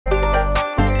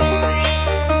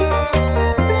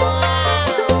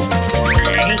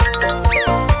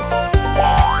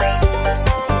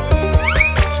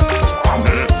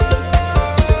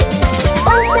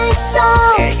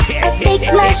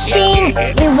machine.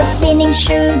 We were spinning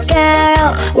sugar,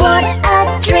 what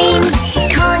a dream.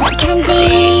 Cotton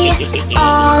candy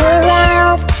all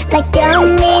around, like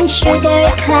yummy sugar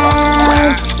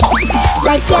clouds,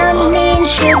 like yummy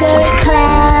sugar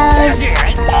clouds.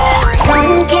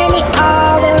 Cotton candy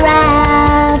all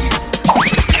around.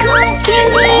 Cotton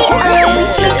candy, oh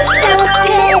it tastes so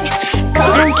good.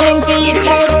 Cotton candy,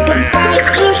 take a bite,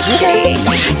 you should.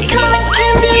 Cotton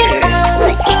candy,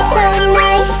 oh it's so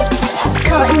nice.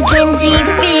 Cotton candy,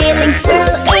 feeling so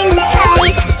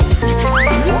enticed.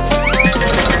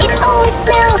 It always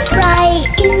smells right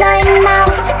in my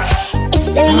mouth. It's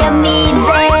so yummy,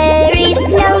 there is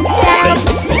no doubt.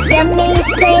 It's the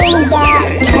yummiest thing that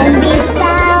can be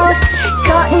found.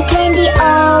 Cotton candy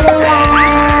all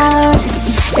around,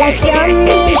 like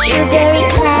yummy sugary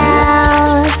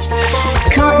clouds.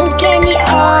 Cotton candy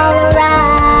all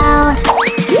around.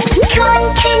 Cotton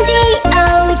candy,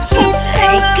 oh it tastes so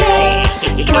good.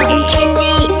 Cotton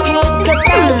candy, take a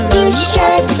bite, you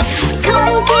should.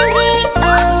 Cotton candy,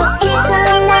 oh it's so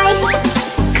nice.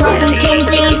 Cotton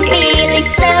candy, feeling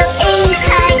so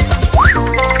enticed.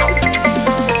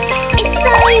 It's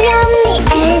so yummy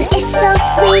and it's so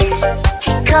sweet.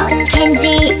 Cotton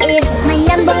candy is my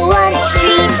 #1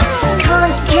 treat.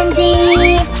 Cotton candy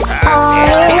all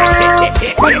around,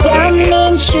 like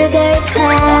yummy sugar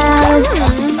clouds,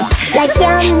 like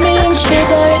yummy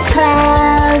sugar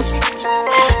clouds.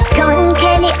 Cotton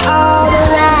candy all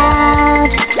around.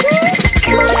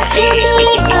 Cotton candy,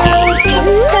 oh it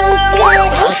tastes so good.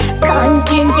 Cotton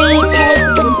candy,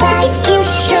 take a bite, you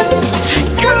should.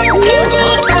 Cotton candy,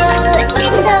 oh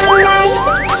it's so nice.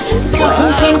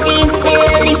 Cotton candy,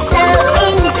 feeling so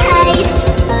enticed.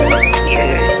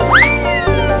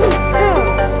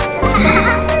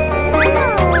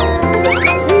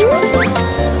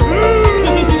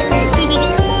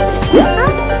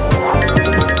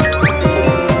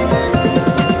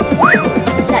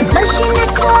 That machine I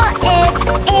saw, it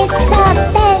is the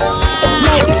best. It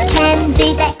makes candy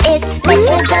that is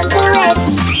better than the rest.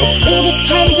 It is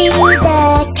candy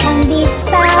that can be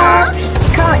found.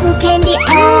 Cotton candy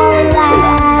all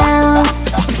around,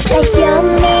 like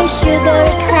yummy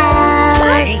sugary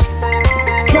clouds.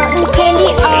 Cotton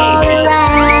candy all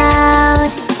around.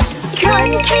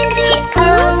 Cotton candy,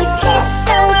 oh it tastes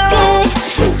so good.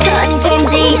 Cotton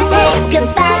candy, take a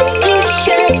bite, you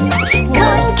should.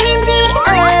 Cotton candy,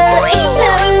 oh it's so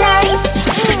nice.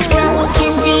 Cotton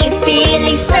candy,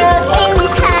 feeling so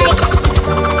enticed.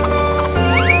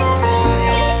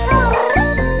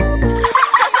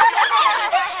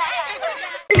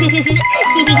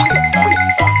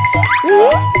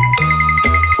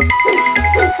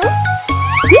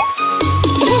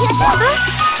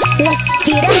 Let's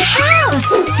build a house.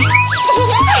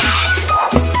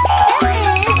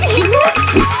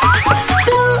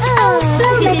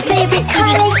 Blue, my favorite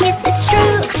color, yes it's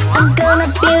true. I'm gonna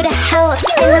build a house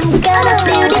and I'm gonna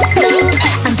build it blue.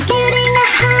 I'm building a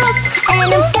house and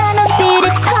I'm gonna build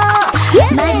it tall.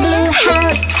 My blue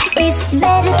house is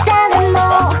better than them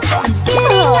all. I'm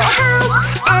building a house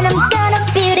and I'm gonna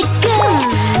build it good.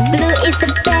 Blue is the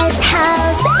best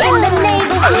house in the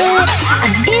neighborhood.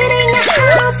 I'm building a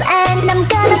house and I'm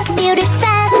gonna build it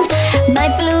fast. My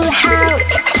blue house,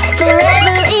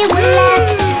 forever it will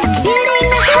last.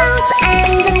 Building a house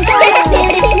and I'm gonna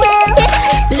build it well.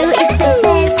 Blue is the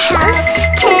best house,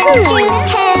 can't you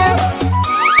tell?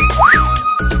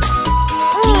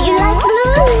 Do you like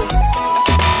blue?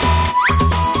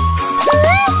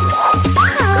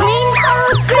 Green, oh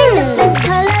green, the best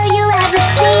color you ever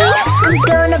seen. I'm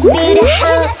gonna build a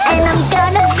house and I'm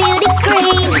gonna build it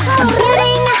green. I'm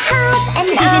building a house and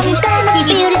I'm gonna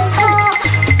build it tall.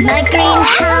 My green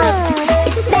house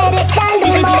is better than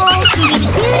them all. I'm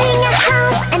building a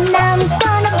house and I'm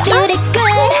gonna build it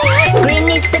good. Green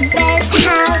is the best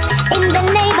house in the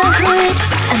neighborhood.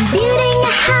 I'm building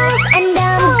a house and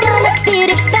I'm gonna build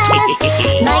it fast.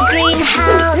 My green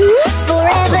house,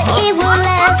 forever it will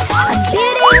last. I'm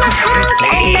building a house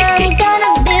and I'm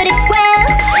gonna build it well.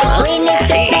 Green is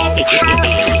the best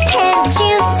house, can't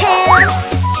you tell?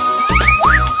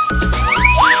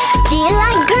 Do you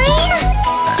like green?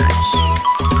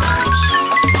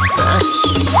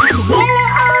 Yellow,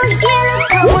 oh yellow,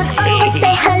 come on over,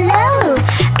 say hello.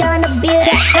 Gonna build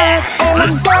a house and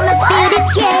I'm gonna build it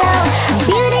yellow.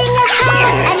 Building a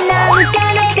house and I'm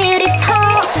gonna build it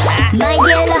tall. My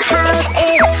yellow house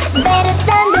is better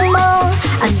than them all.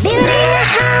 I'm building a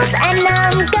house and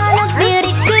I'm gonna build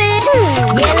it good.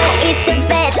 Yellow is the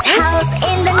best house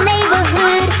in the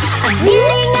neighborhood. I'm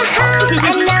building a house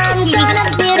and I'm gonna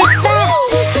build it fast.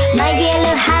 My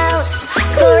yellow house,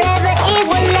 forever it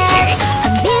will last.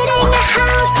 I'm building a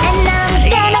house and I'm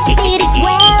gonna build it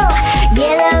well.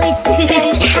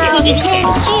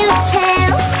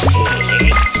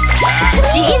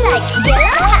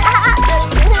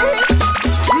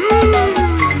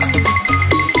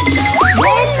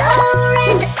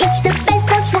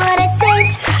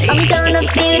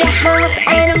 build a house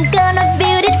and I'm gonna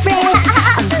build it red.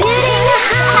 I'm building a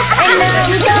house and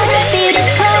I'm gonna build it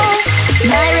tall.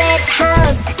 My red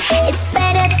house is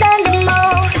better than them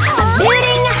all. I'm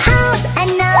building a house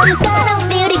and I'm gonna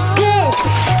build it good.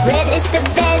 Red is the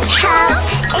best house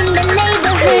in the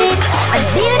neighborhood. I'm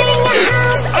building a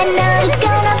house and I'm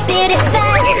gonna build it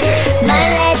fast. My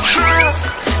red house,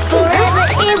 forever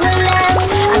it will last.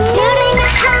 I'm building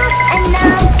a house and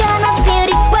I'm gonna build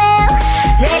it well.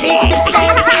 Red is the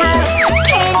best house,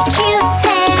 can't you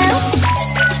tell?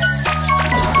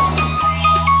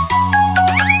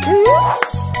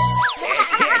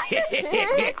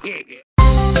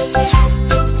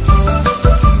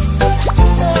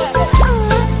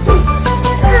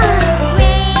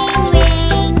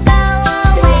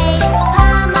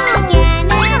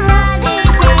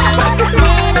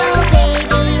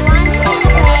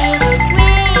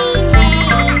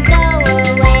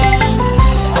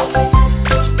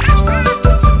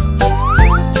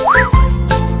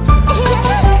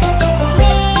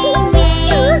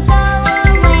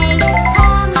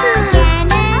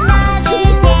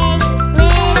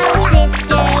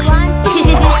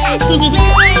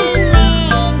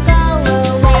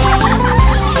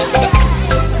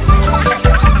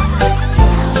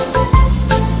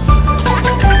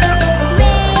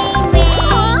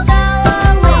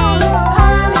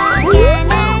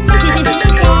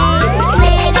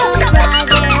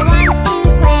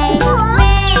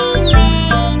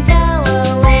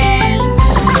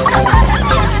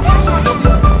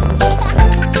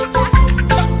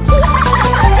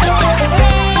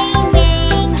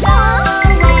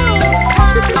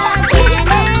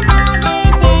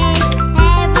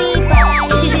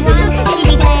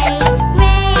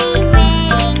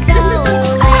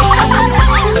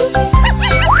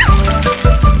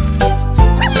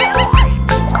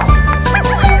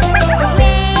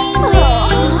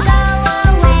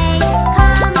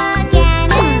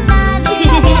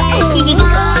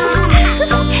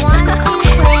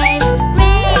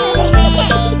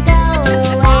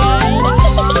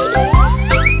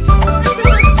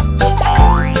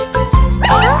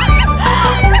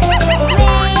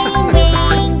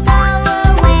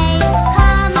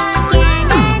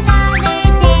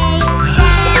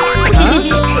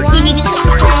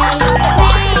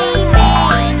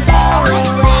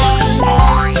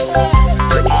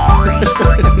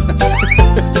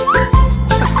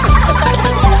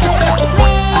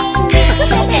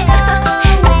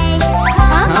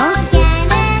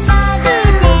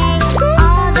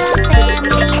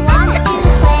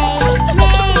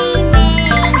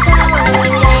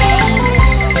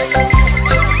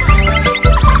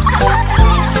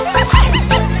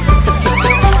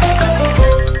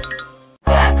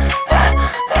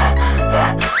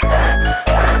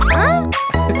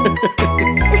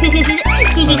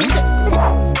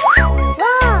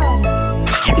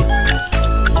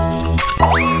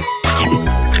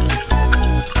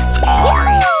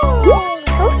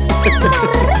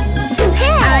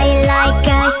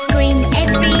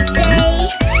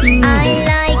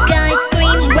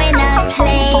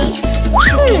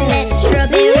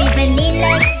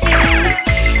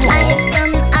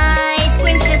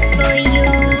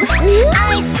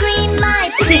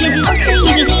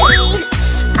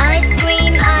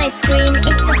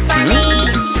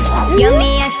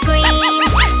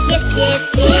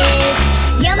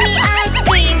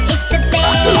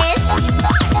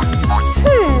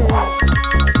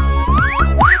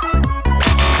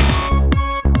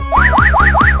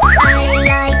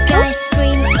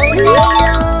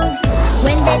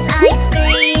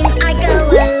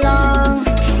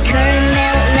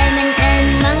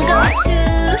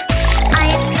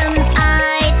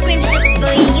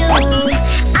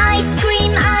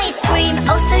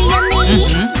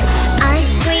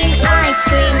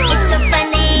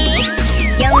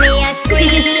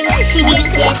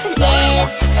 Yes, yes,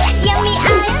 yes.